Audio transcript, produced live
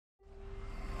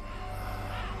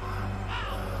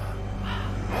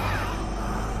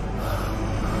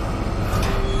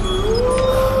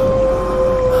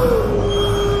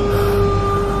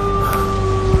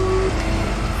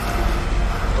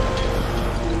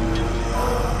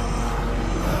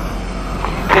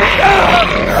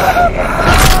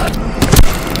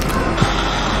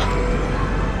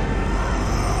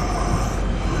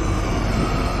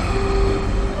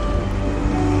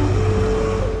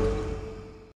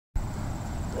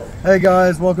Hey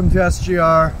guys, welcome to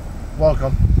SGR.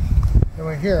 Welcome. And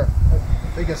we're here at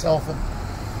the biggest elephant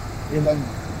in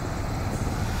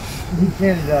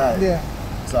Canada. Yeah.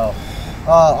 So,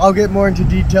 I'll get more into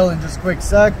detail in just a quick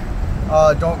sec.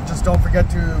 Don't forget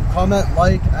to comment,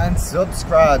 like, and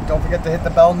subscribe. Don't forget to hit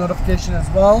the bell notification as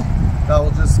well. That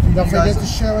will just keep Don't you guys. forget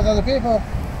to share with other people.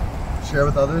 Share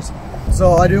with others.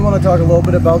 So I do want to talk a little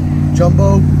bit about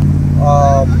Jumbo.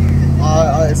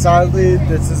 Sadly,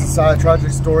 this is a sad,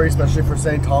 tragic story, especially for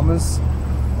St. Thomas.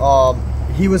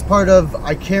 He was part of,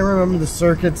 I can't remember the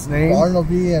circuit's name.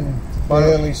 Barnaby and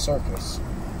Bailey Circus.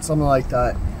 Something like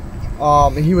that.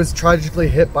 He was tragically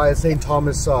hit by a St.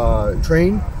 Thomas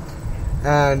train.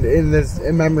 And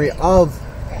in memory of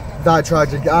that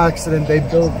tragic accident, they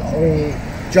built a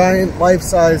giant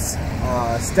life-size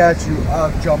statue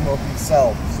of Jumbo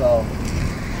himself. So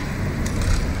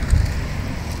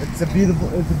it's a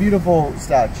beautiful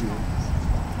statue.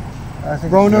 I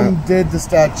think Ronham did the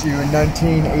statue in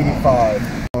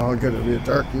 1985. Oh, good, it'll be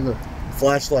dark either.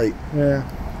 Flashlight. Yeah.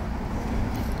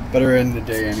 Better in the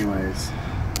day anyways.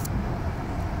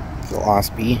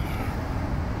 Ospie.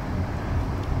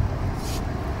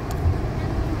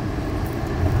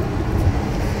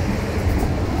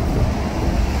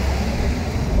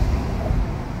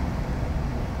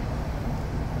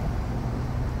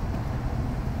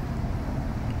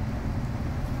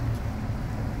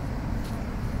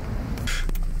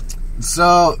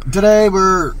 So today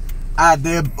we're at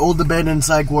the old abandoned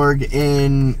psych ward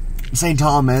in St.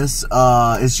 Thomas.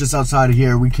 It's just outside of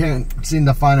here. We can't seem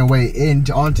to find a way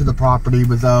onto the property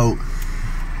without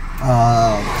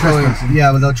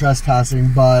without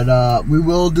trespassing. But we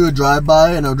will do a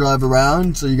drive-by and I'll drive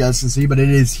around so you guys can see. But it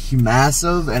is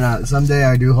massive, and someday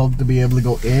I do hope to be able to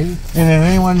go in. And if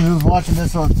anyone who's watching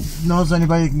this or knows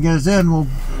anybody who can get us in, we'll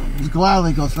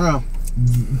gladly go through.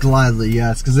 Gladly,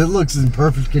 yes, because it looks in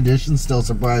perfect condition still,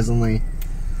 surprisingly.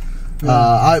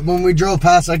 When we drove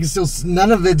past, I can still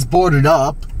none of it's boarded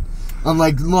up,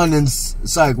 unlike London's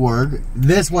psych ward.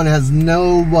 This one has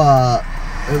no.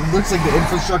 It looks like the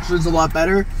infrastructure is a lot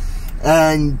better,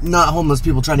 and not homeless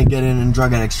people trying to get in and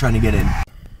drug addicts trying to get in.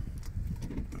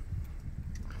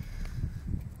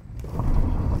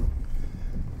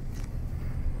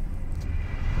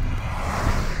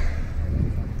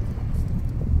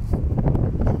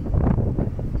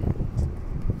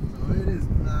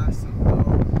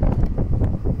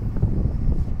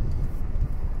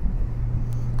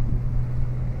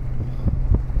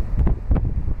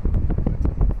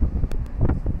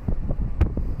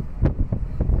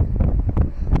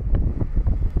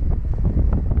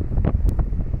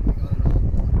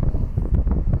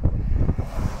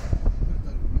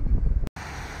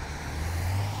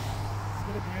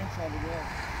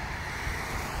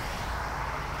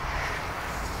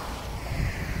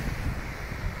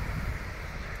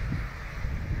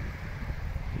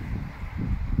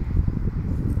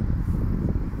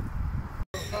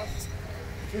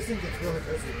 This thing gets really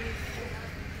busy.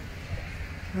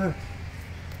 I'm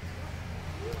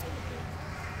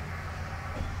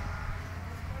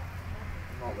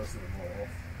not listening more.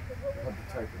 I have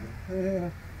to type it in. Yeah.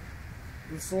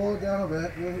 You slow it down a bit.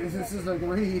 This is like a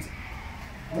read.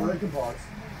 No, I can pause.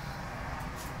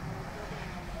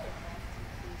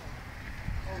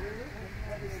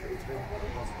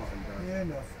 Yeah,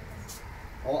 enough.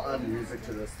 I'll add music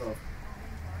to this stuff.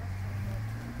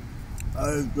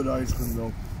 That is good ice cream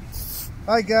though.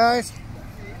 Hi guys,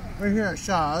 we're here at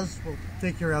Shaw's. We'll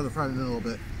take you around the front in a little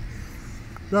bit.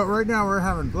 But right now we're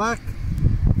having black.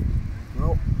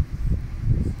 Well,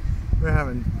 we're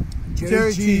having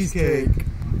cherry cheesecake.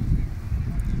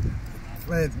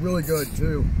 Man, it's really good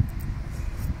too.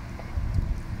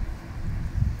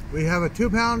 We have a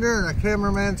 2-pounder and a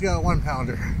cameraman's got a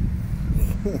 1-pounder.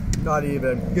 Not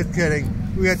even. Just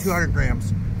kidding. We got 200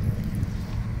 grams.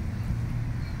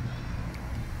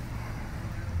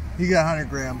 He got 100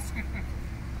 grams.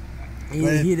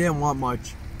 He didn't want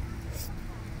much.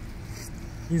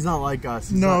 He's not like us.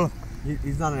 He's not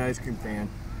an ice cream fan.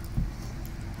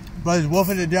 But he's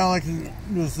wolfing it down like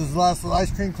this is the last ice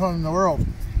cream cone in the world.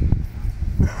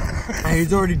 And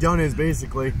he's already done his,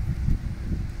 basically.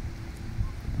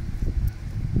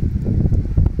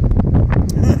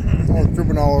 Oh, it's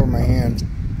dripping all over my hand.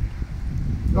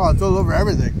 No, it's all over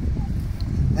everything.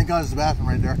 Thank God it's the bathroom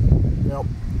right there. Yep.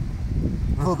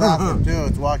 Cool bathroom too,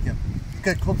 it's walking. It's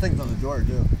got cool things on the door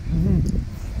too.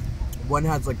 One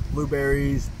has like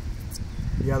blueberries,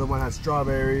 the other one has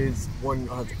strawberries, one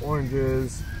has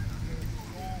oranges.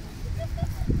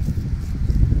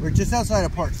 We're just outside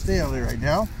of Port Stanley right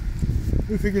now.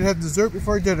 We figured to have dessert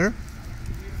before dinner.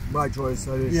 My choice.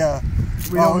 Yeah.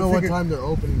 We don't know what time they're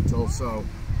opening until, so.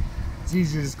 It's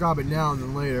easier to just grab it now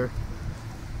than later.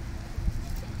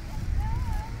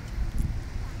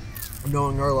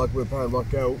 Knowing our luck, we'll probably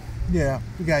luck out. Yeah,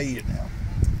 we gotta eat it now.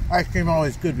 Ice cream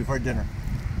always good before dinner.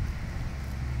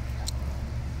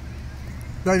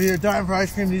 But if you're dying for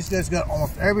ice cream, these guys got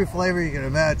almost every flavor you can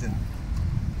imagine.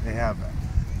 They have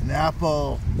an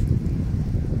apple,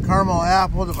 caramel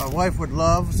apple that my wife would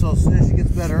love, so as soon as she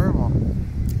gets better, we'll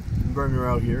Bring her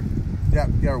out here. yeah,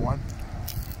 get her one.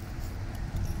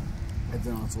 It's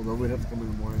not sold out. We'd have to come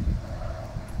in the morning.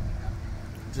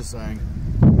 Just saying.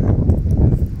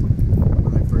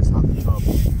 When I first had the tub.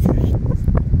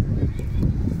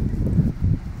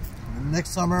 And next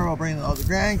summer, we'll bring all the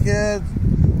grandkids,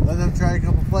 let them try a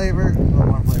couple flavors,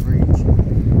 one flavor each.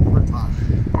 Per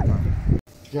time.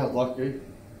 Yeah, lucky.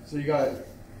 So you got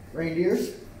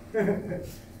reindeers?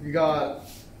 You got...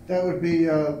 That would be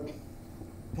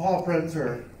paw prints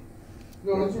or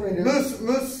No, it's reindeers.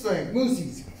 moose thing.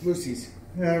 Moosies. Moosies.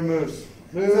 Yeah, moose.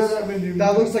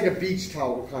 That looks like a beach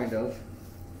towel, kind of.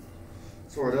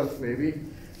 Sort of, maybe.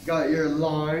 Got your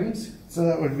limes, So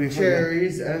that would be for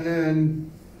cherries, and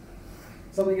then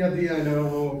something at the end, I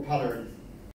don't know, pattern.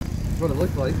 That's what it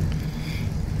looked like.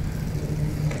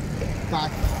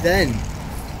 Back then.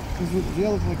 This is what the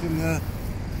jail looks like in the...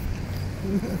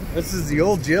 This is the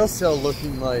old jail cell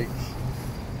looking like.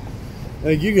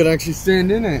 Like you could actually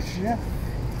stand in it. Yeah.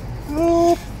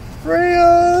 Help! Free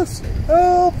us!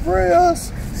 Help! Free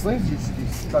us! Slaves used to be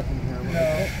stuck in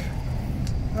here.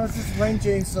 No, it's just a rain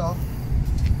chainsaw.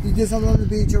 You do something on the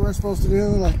beach you weren't supposed to do,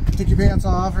 like take your pants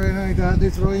off or anything like that,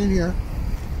 they throw you in here.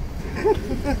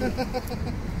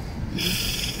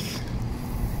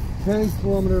 10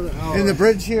 kilometers an hour. And the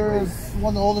bridge here is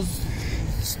one of the oldest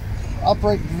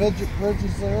upright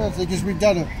bridges there is. They just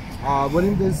redone it.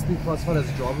 Wouldn't this be classified as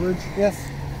a drawbridge? Yes.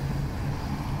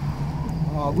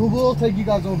 We'll take you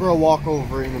guys over a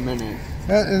walkover in a minute.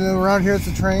 And then around here it's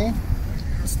a train.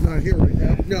 It's not here right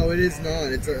now. No, it is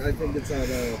not. It's I think it's at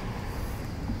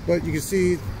But you can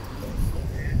see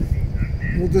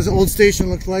what this old station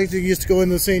looks like. They used to go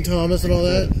into St. Thomas and all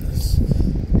that.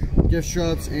 gift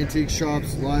shops, antique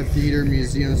shops, live theater,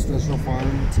 museums, special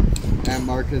farms, and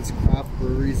markets, craft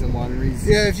breweries, and wineries.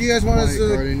 Yeah, if you guys want us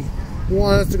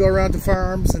to go around to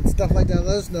farms and stuff like that,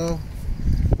 let us know.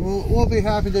 We'll be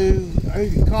happy to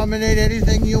accommodate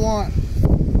anything you want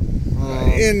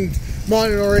in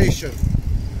moderation.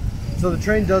 So the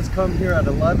train does come here at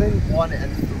 11, 1,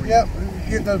 and 3. Yep,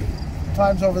 get the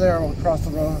times over there. We'll cross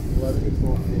the road. 11 and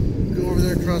 12. Go over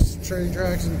there, cross the train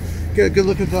tracks, and get a good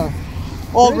look at the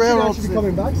old railroad. Should be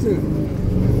coming back soon.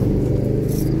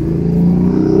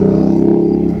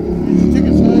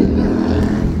 Tickets right there.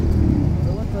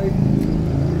 They look like.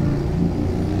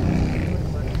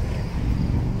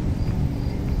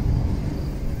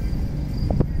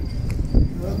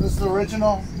 This is the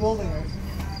original building.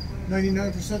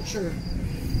 99% sure.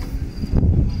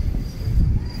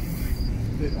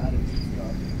 They've added some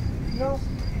stuff. No.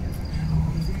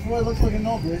 That's what it looks like in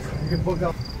Old Bridge. You can book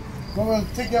up. I'm going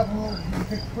to take you up and we'll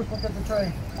take a quick look at the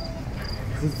train.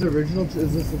 Is this the original?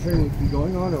 Is this the train we've been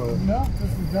going on, or No,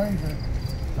 this is the dining train.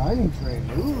 dining train?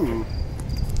 Ooh.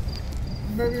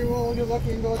 Maybe we'll get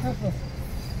lucky and go to Christmas.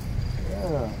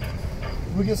 Yeah.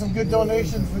 If we get some good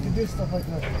donations, we can do stuff like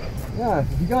that. Yeah.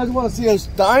 If you guys want to see us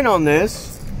dine on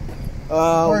this,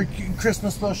 or a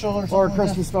Christmas special or something. or a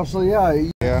Christmas special, yeah.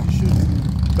 Yeah.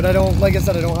 But I don't, like I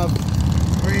said, I don't have.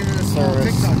 Or even a small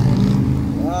Service. TikTok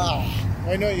one. Ah.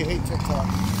 I know you hate TikTok.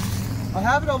 I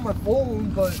have it on my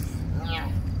phone, but.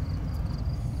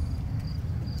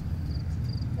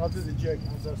 I'll do the jig.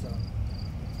 How's that sound?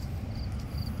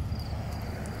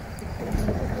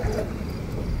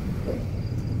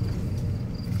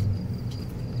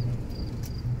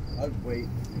 I'd wait.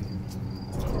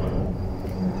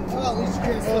 Oh, at least you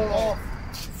can't slip off.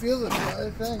 Feel the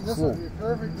thing. This would be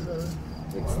perfect for the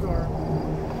big storm.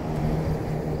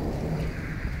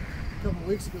 A couple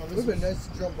weeks ago, this It would have been nice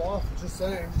to jump off. Just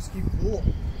saying, just keep cool.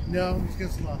 No, it's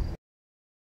gets some.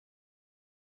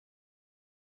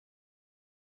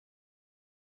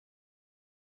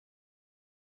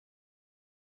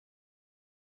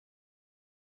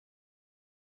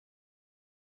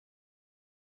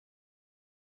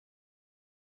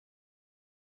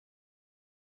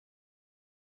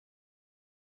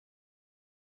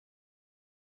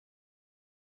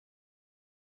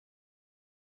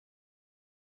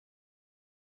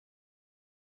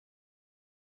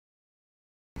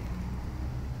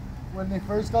 When they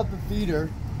first got the theater,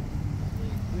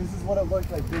 this is what it looked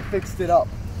like. They fixed it up.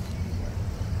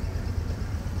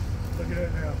 Look at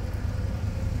it now.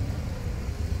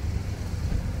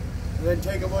 And then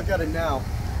take a look at it now.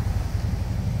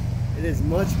 It is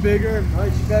much bigger,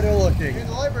 much better looking. And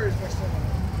the library's next to it.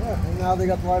 Yeah, and now they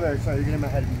got the library. Sorry, you're getting my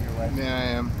head in your way. Yeah, I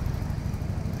am.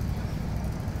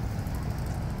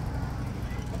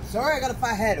 Sorry, I got a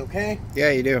fat head, okay?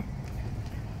 Yeah, you do.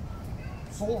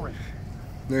 Sorry.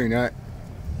 No, you're not.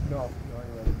 No,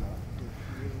 you're not.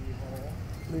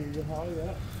 Maybe how,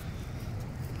 yeah.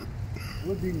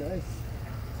 Would be nice.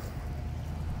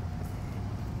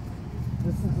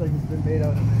 This looks like it's been made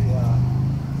out of a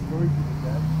storage unit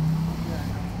bed.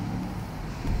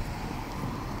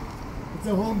 It's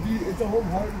a home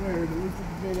hardware. It looks like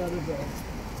it's made out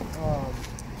of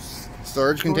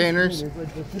Storage containers? Like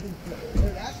the shipping,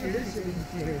 it actually is shipping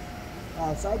containers.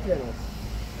 Side panels.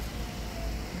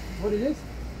 What it is?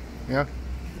 Yeah.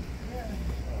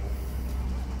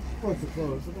 Close to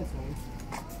close, so that's fine.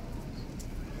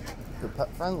 They're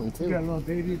pet friendly You too. got a little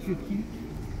baby it should keep.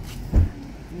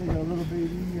 You got a little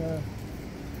baby, yeah.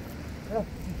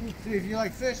 See, if you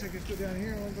like fish, I could go down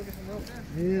here and we'll go get some real fish.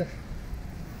 Yeah.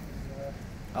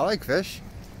 I like fish.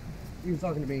 He was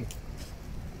talking to me.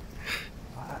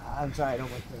 I'm sorry, I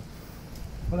don't like fish.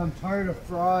 But I'm tired of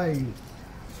frying.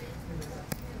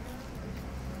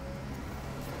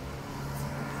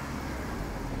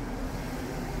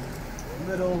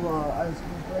 Middle ice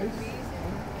cream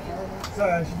place.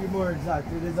 Sorry, I should be more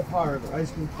exact. It is a parlor,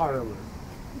 ice cream parlor.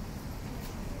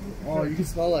 Oh, you can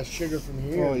smell that sugar from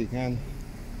here. Oh, you can.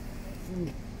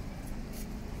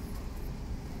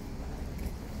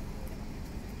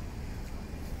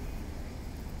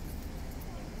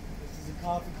 This is a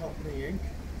coffee company, Inc.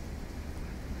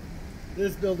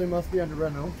 This building must be under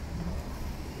reno.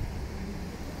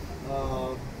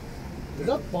 Is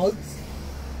that bugs?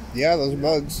 Yeah, those are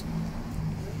bugs.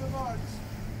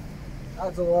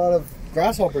 That's a lot of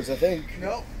grasshoppers, I think.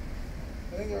 Nope.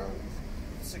 I think they're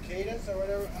cicadas or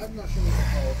whatever. I'm not sure what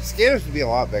they're called. Skaters would be a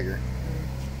lot bigger.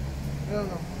 I don't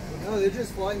know. No, they're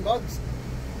just flying bugs.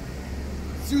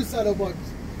 Suicidal bugs.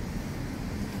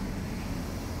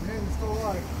 Man, it's still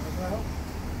alive. Well,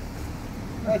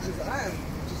 That's just, I am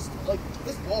just, like,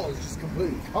 this wall is just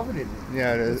completely covered in it.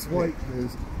 Yeah, it is. It's white. It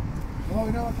is. well,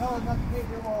 we know what color not to paint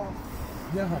your wall.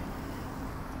 Yeah.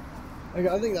 Like,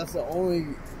 I think that's the only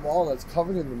wall that's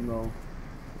covered in them, though.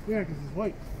 Yeah, because it's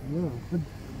white. Yeah, but,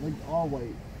 like, all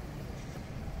white.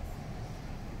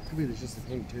 Could be there's just the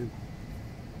paint, too.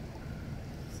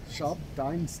 Shop,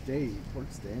 dine, stay,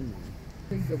 Port Stanley. I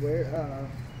think the where,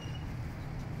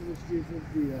 which is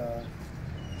the,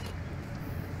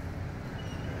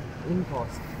 in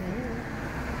cost.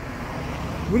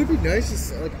 Would it be nice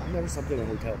to, like, I've never slept in a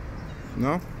hotel.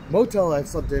 No? Motel I've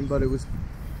slept in, but it was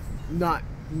not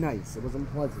nice. It was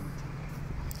unpleasant.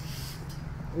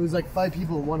 It was like 5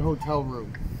 people in one hotel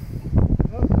room.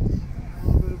 Oh, a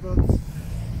little bit of bugs.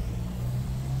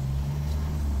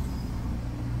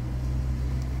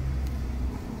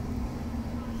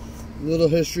 Little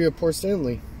history of Port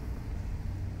Stanley.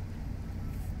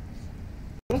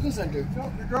 Medical center.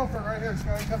 No, your girlfriend right here is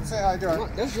going to come say hi to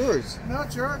her. That's yours. No,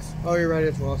 it's yours. Oh, you're right.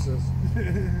 It's Ross's.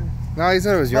 No, he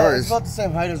said it was It's yours. about the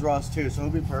same height as Ross too, so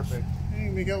it'll be perfect.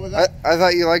 You can go with I that.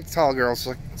 thought you liked tall girls,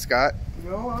 Scott.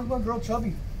 No, I'm my girl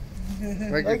chubby. I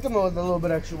Like, like them with a little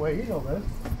bit extra weight. You know that.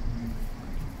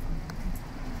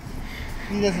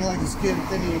 He doesn't like the skin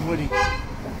thinny and woody.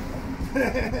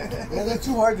 Yeah, they're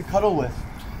too hard to cuddle with.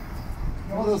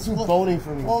 All They're the too split- bony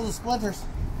for me. all the splinters.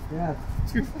 Yeah.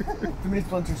 Too many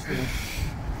splinters for me.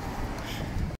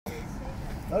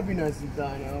 That'd be nice to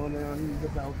dine out on the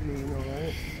balcony, you know,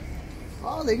 right?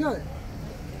 Oh, they got it.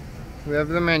 we have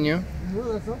the menu.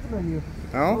 No, that's not the menu.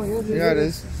 Oh, yeah, it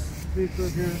is. Beef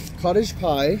here. Cottage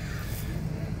pie,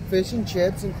 fish and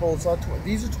chips, and coleslaw.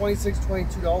 These are $26,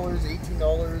 $22,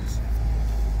 $18,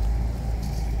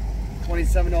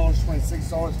 $27,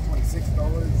 $26,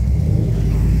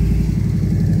 $26.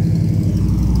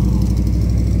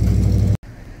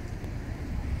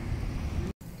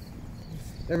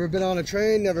 Never been on a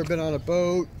train, never been on a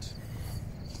boat.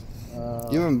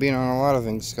 You haven't been on a lot of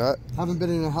things, Scott. Haven't been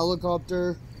in a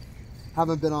helicopter.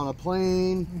 Haven't been on a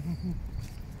plane.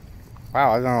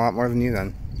 Wow, I've done a lot more than you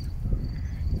then.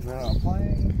 Been on a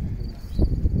plane.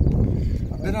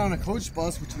 I've been on a coach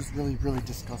bus, which was really, really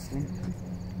disgusting.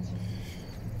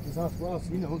 It's not Ross,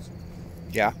 he knows.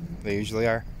 Yeah, they usually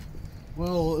are.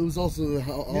 Well, it was also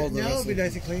all the Yeah, rest it'll be of-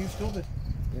 nice and clean and scolded.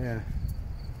 Yeah.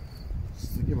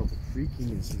 Just thinking about the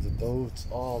freakiness of the boats.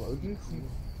 Oh, that would be cool.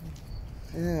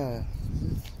 Yeah.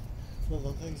 Fill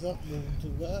the things up and then to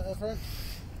the front.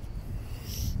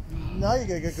 Now you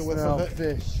get a good whiff Smell of it.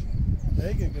 fish. Now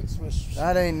you get a good swish.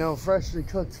 That ain't no freshly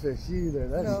cooked fish either.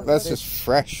 That's, No. That's just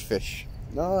fresh fish.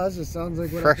 No, that just sounds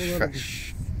like what Fresh I pulled out of the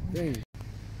fish. thing.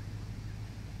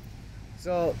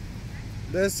 So,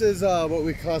 This is what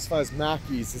we classify as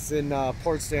Mackey's. It's in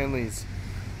Port Stanley's.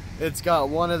 It's got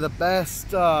one of the best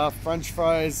French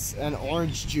fries and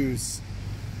orange juice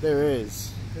there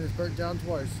is. It is burnt down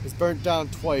twice. It's burnt down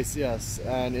twice, yes,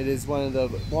 and it is one of the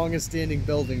longest standing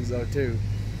buildings though too.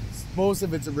 Most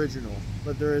of it's original,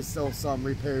 but there is still some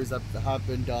repairs that have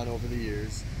been done over the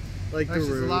years. Like This the is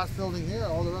the roof. last building here,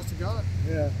 all the rest are gone.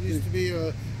 Yeah. There used to be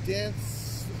a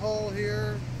dance hall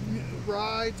here,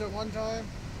 rides at one time.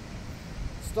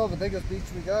 Still the biggest beach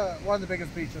we got, one of the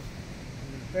biggest beaches.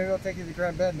 Maybe I'll take you to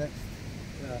Grand Bend next.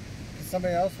 Yeah.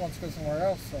 Somebody else wants to go somewhere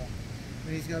else, so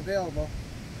when he's gonna be available.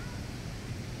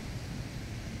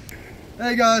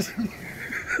 Hey guys.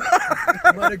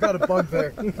 I might have got a bug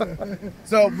there.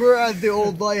 So we're at the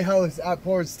old lighthouse at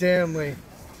Port Stanley.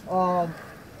 We're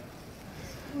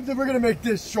gonna make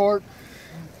this short.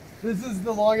 This is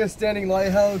the longest standing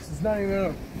lighthouse. It's not even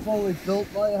a fully built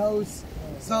lighthouse.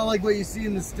 It's not like what you see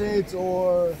in the States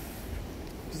or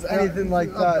just anything like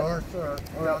Up that. north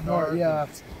or Up north, yeah.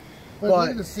 But look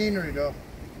at the scenery though.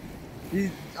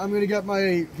 I'm gonna get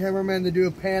my cameraman to do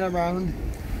a pan around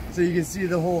so you can see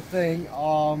the whole thing.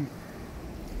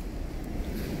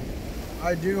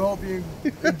 I do hope you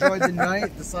enjoyed the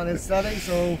night. The sun is setting,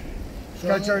 so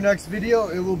catch our next video.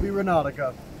 It will be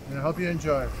Randonautica. And I hope you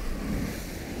enjoy it.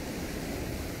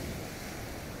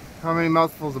 How many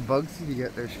mouthfuls of bugs did you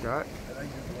get there, Scott?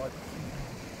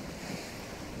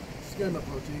 Just getting my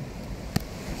protein.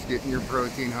 Just getting your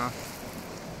protein, huh?